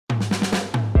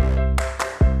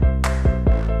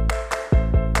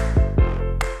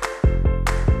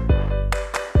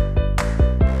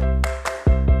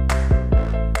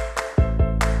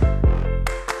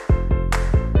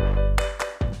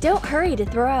hurry to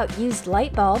throw out used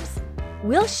light bulbs?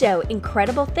 We'll show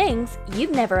incredible things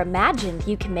you've never imagined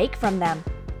you can make from them.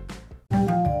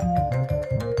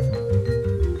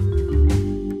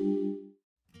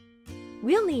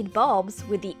 We'll need bulbs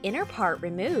with the inner part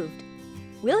removed.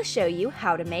 We'll show you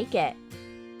how to make it.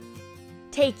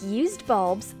 Take used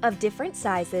bulbs of different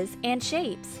sizes and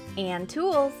shapes and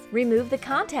tools. Remove the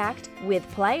contact with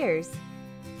pliers.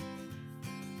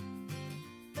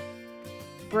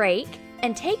 Break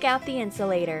and take out the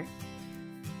insulator.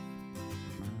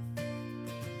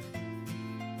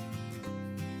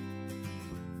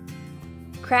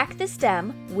 Crack the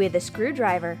stem with a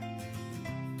screwdriver.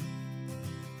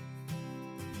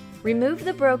 Remove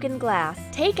the broken glass.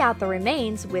 Take out the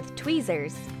remains with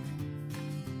tweezers.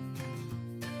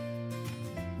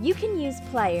 You can use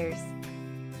pliers.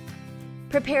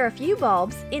 Prepare a few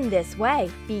bulbs in this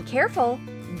way. Be careful,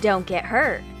 don't get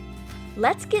hurt.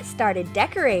 Let's get started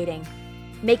decorating.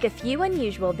 Make a few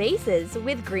unusual vases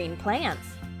with green plants.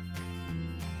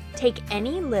 Take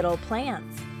any little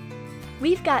plants.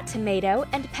 We've got tomato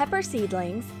and pepper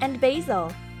seedlings and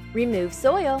basil. Remove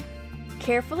soil.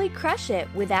 Carefully crush it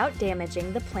without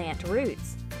damaging the plant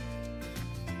roots.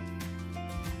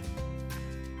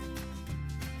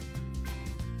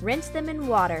 Rinse them in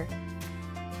water.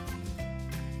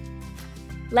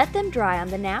 Let them dry on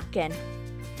the napkin.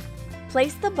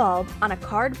 Place the bulb on a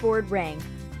cardboard ring.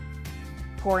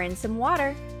 Pour in some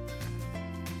water.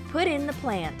 Put in the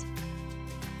plant.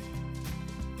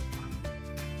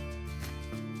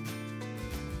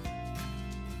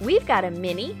 We've got a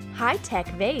mini, high-tech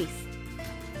vase.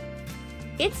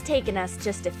 It's taken us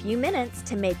just a few minutes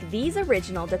to make these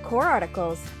original decor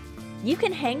articles. You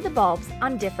can hang the bulbs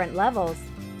on different levels.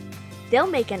 They'll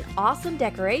make an awesome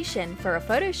decoration for a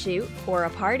photo shoot or a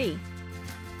party.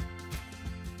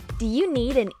 Do you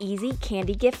need an easy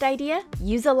candy gift idea?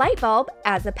 Use a light bulb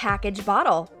as a package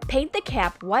bottle. Paint the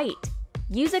cap white.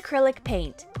 Use acrylic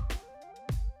paint.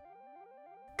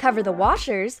 Cover the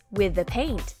washers with the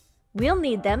paint. We'll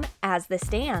need them as the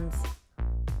stands.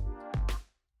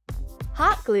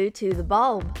 Hot glue to the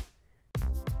bulb.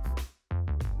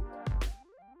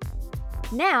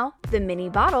 Now, the mini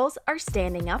bottles are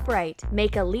standing upright.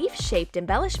 Make a leaf-shaped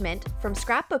embellishment from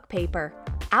scrapbook paper.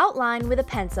 Outline with a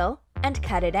pencil and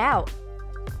cut it out.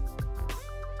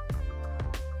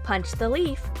 Punch the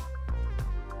leaf.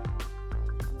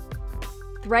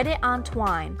 Thread it on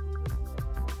twine.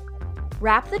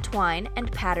 Wrap the twine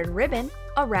and pattern ribbon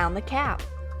around the cap.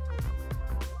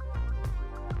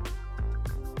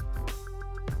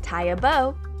 Tie a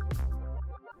bow.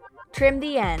 Trim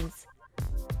the ends.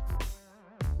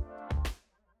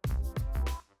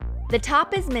 The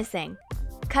top is missing.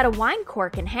 Cut a wine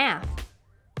cork in half.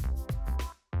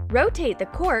 Rotate the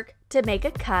cork to make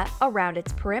a cut around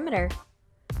its perimeter.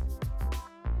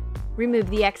 Remove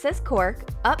the excess cork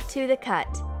up to the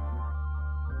cut.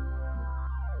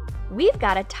 We've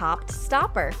got a topped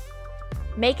stopper.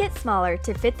 Make it smaller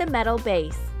to fit the metal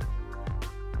base.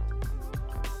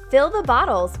 Fill the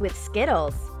bottles with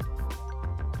Skittles.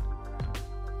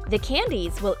 The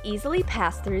candies will easily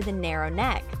pass through the narrow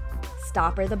neck.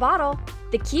 Stopper the bottle.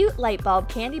 The cute light bulb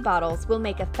candy bottles will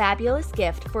make a fabulous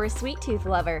gift for a sweet tooth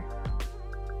lover.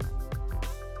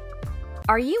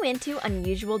 Are you into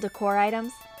unusual decor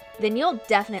items? Then you'll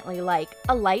definitely like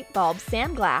a light bulb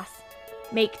sandglass.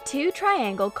 Make 2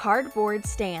 triangle cardboard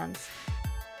stands.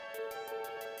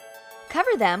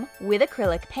 Cover them with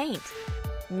acrylic paint.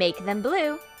 Make them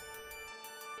blue.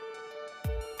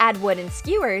 Add wooden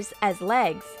skewers as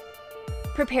legs.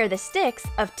 Prepare the sticks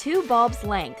of 2 bulbs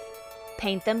length.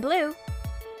 Paint them blue.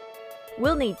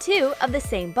 We'll need 2 of the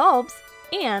same bulbs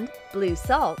and blue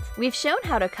salt. We've shown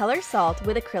how to color salt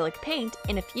with acrylic paint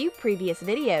in a few previous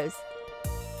videos.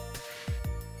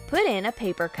 Put in a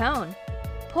paper cone.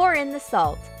 Pour in the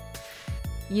salt.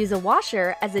 Use a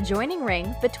washer as a joining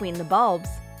ring between the bulbs.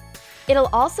 It'll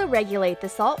also regulate the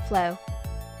salt flow.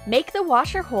 Make the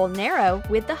washer hole narrow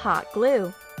with the hot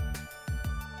glue.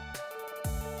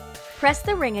 Press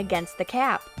the ring against the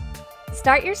cap.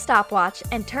 Start your stopwatch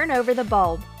and turn over the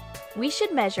bulb. We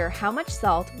should measure how much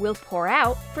salt we'll pour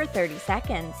out for 30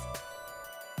 seconds.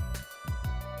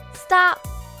 Stop!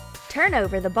 Turn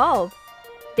over the bulb.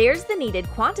 There's the needed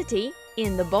quantity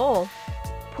in the bowl.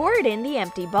 Pour it in the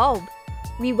empty bulb.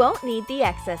 We won't need the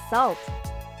excess salt.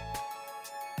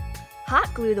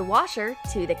 Hot glue the washer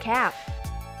to the cap.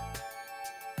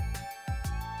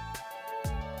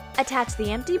 Attach the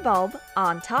empty bulb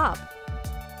on top.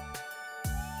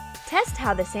 Test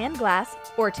how the sandglass,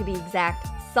 or to be exact,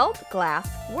 salt glass,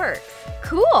 works.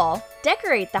 Cool!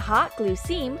 Decorate the hot glue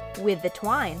seam with the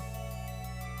twine.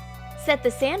 Set the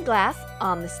sandglass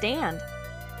on the stand.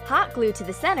 Hot glue to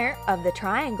the center of the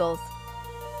triangles.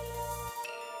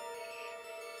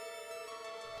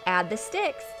 Add the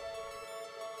sticks.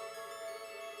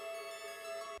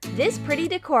 This pretty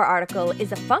decor article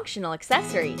is a functional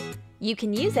accessory. You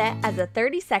can use it as a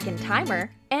 30-second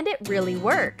timer, and it really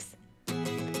works.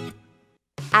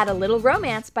 Add a little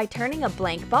romance by turning a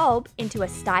blank bulb into a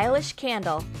stylish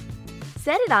candle.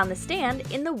 Set it on the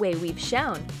stand in the way we've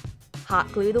shown. Hot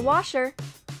glue the washer.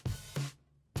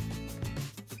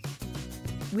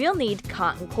 We'll need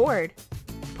cotton cord.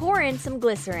 Pour in some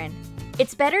glycerin.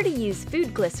 It's better to use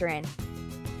food glycerin.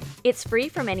 It's free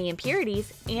from any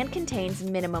impurities and contains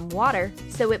minimum water,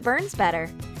 so it burns better.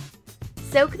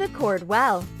 Soak the cord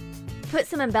well. Put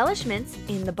some embellishments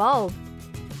in the bulb.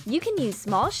 You can use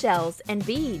small shells and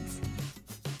beads.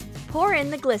 Pour in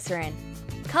the glycerin.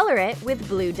 Color it with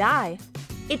blue dye.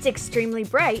 It's extremely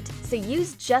bright, so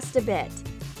use just a bit.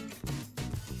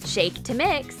 Shake to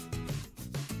mix.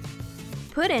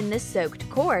 Put in the soaked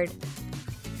cord.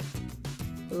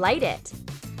 Light it.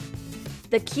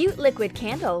 The cute liquid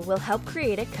candle will help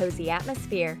create a cozy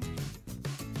atmosphere.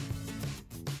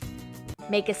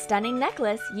 Make a stunning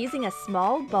necklace using a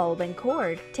small bulb and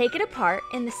cord. Take it apart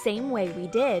in the same way we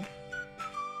did.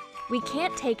 We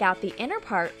can't take out the inner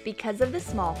part because of the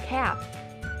small cap.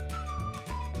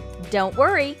 Don't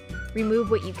worry,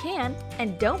 remove what you can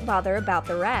and don't bother about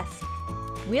the rest.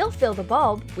 We'll fill the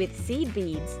bulb with seed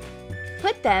beads.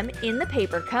 Put them in the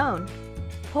paper cone.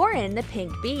 Pour in the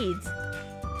pink beads.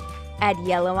 Add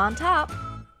yellow on top.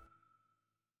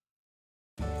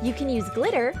 You can use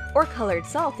glitter or colored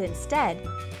salt instead.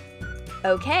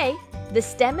 Okay, the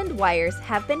stem and wires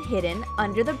have been hidden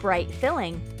under the bright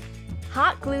filling.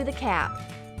 Hot glue the cap.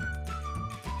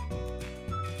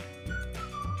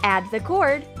 Add the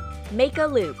cord. Make a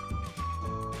loop.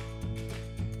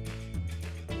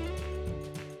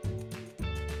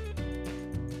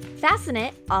 Fasten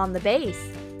it on the base.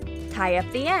 Tie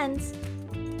up the ends.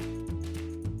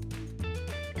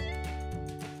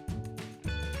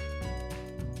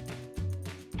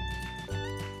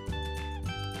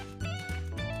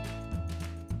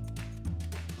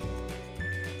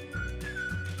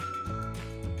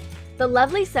 The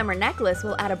lovely summer necklace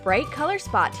will add a bright color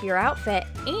spot to your outfit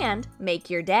and make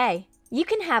your day. You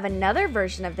can have another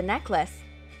version of the necklace.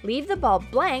 Leave the bulb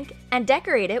blank and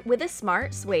decorate it with a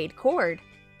smart suede cord.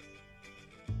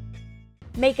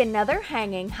 Make another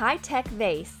hanging high-tech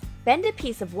vase. Bend a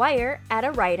piece of wire at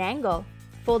a right angle.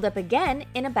 Fold up again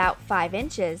in about 5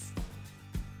 inches.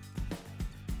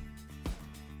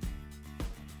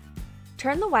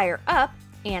 Turn the wire up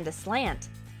and aslant.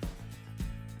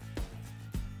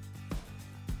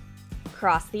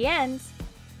 Cross the ends.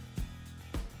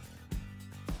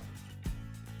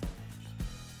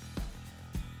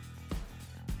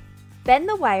 Bend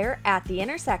the wire at the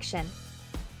intersection.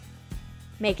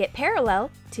 Make it parallel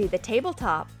to the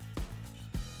tabletop.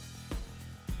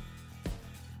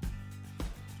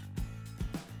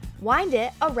 Wind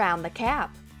it around the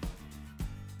cap.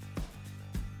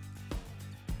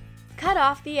 Cut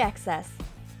off the excess.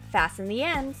 Fasten the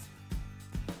ends.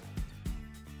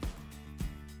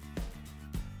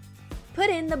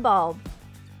 Put in the bulb.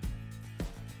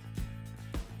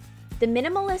 The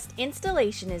minimalist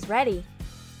installation is ready.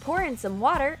 Pour in some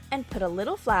water and put a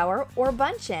little flower or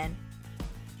bunch in.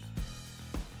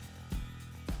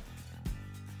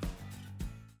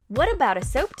 What about a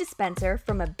soap dispenser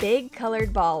from a big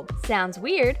colored bulb? Sounds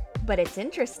weird, but it's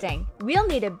interesting. We'll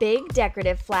need a big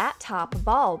decorative flat top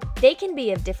bulb. They can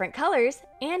be of different colors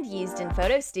and used in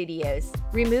photo studios.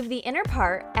 Remove the inner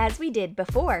part as we did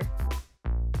before.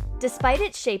 Despite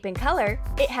its shape and color,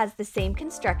 it has the same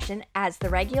construction as the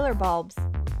regular bulbs.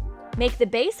 Make the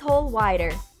base hole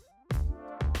wider.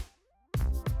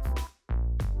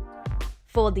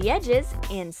 Fold the edges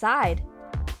inside.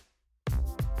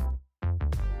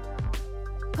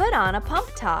 Put on a pump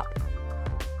top.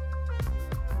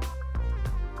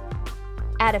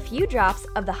 Add a few drops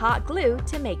of the hot glue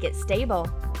to make it stable.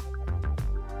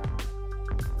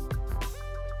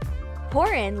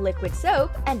 Pour in liquid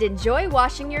soap and enjoy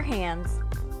washing your hands.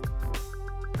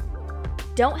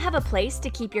 Don't have a place to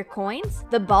keep your coins?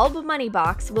 The bulb money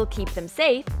box will keep them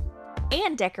safe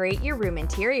and decorate your room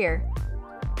interior.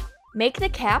 Make the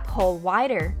cap hole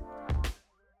wider.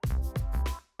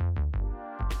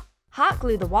 Hot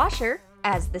glue the washer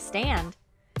as the stand.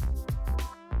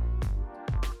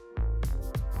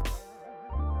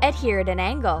 Adhere at an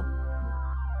angle.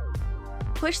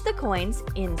 Push the coins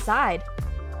inside.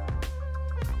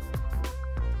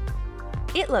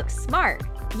 It looks smart.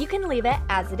 You can leave it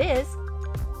as it is,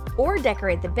 or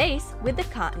decorate the base with the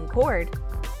cotton cord.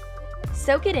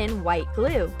 Soak it in white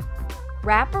glue.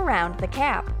 Wrap around the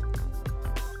cap.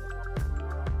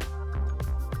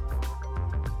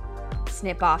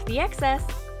 snip off the excess.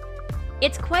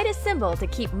 It's quite a symbol to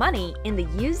keep money in the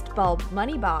used bulb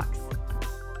money box.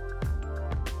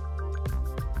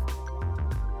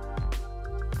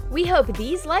 We hope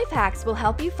these life hacks will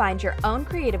help you find your own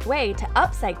creative way to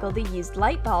upcycle the used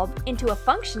light bulb into a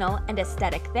functional and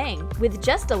aesthetic thing. With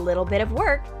just a little bit of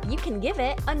work, you can give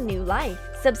it a new life.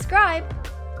 Subscribe,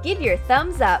 give your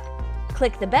thumbs up,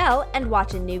 click the bell, and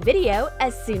watch a new video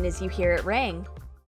as soon as you hear it ring.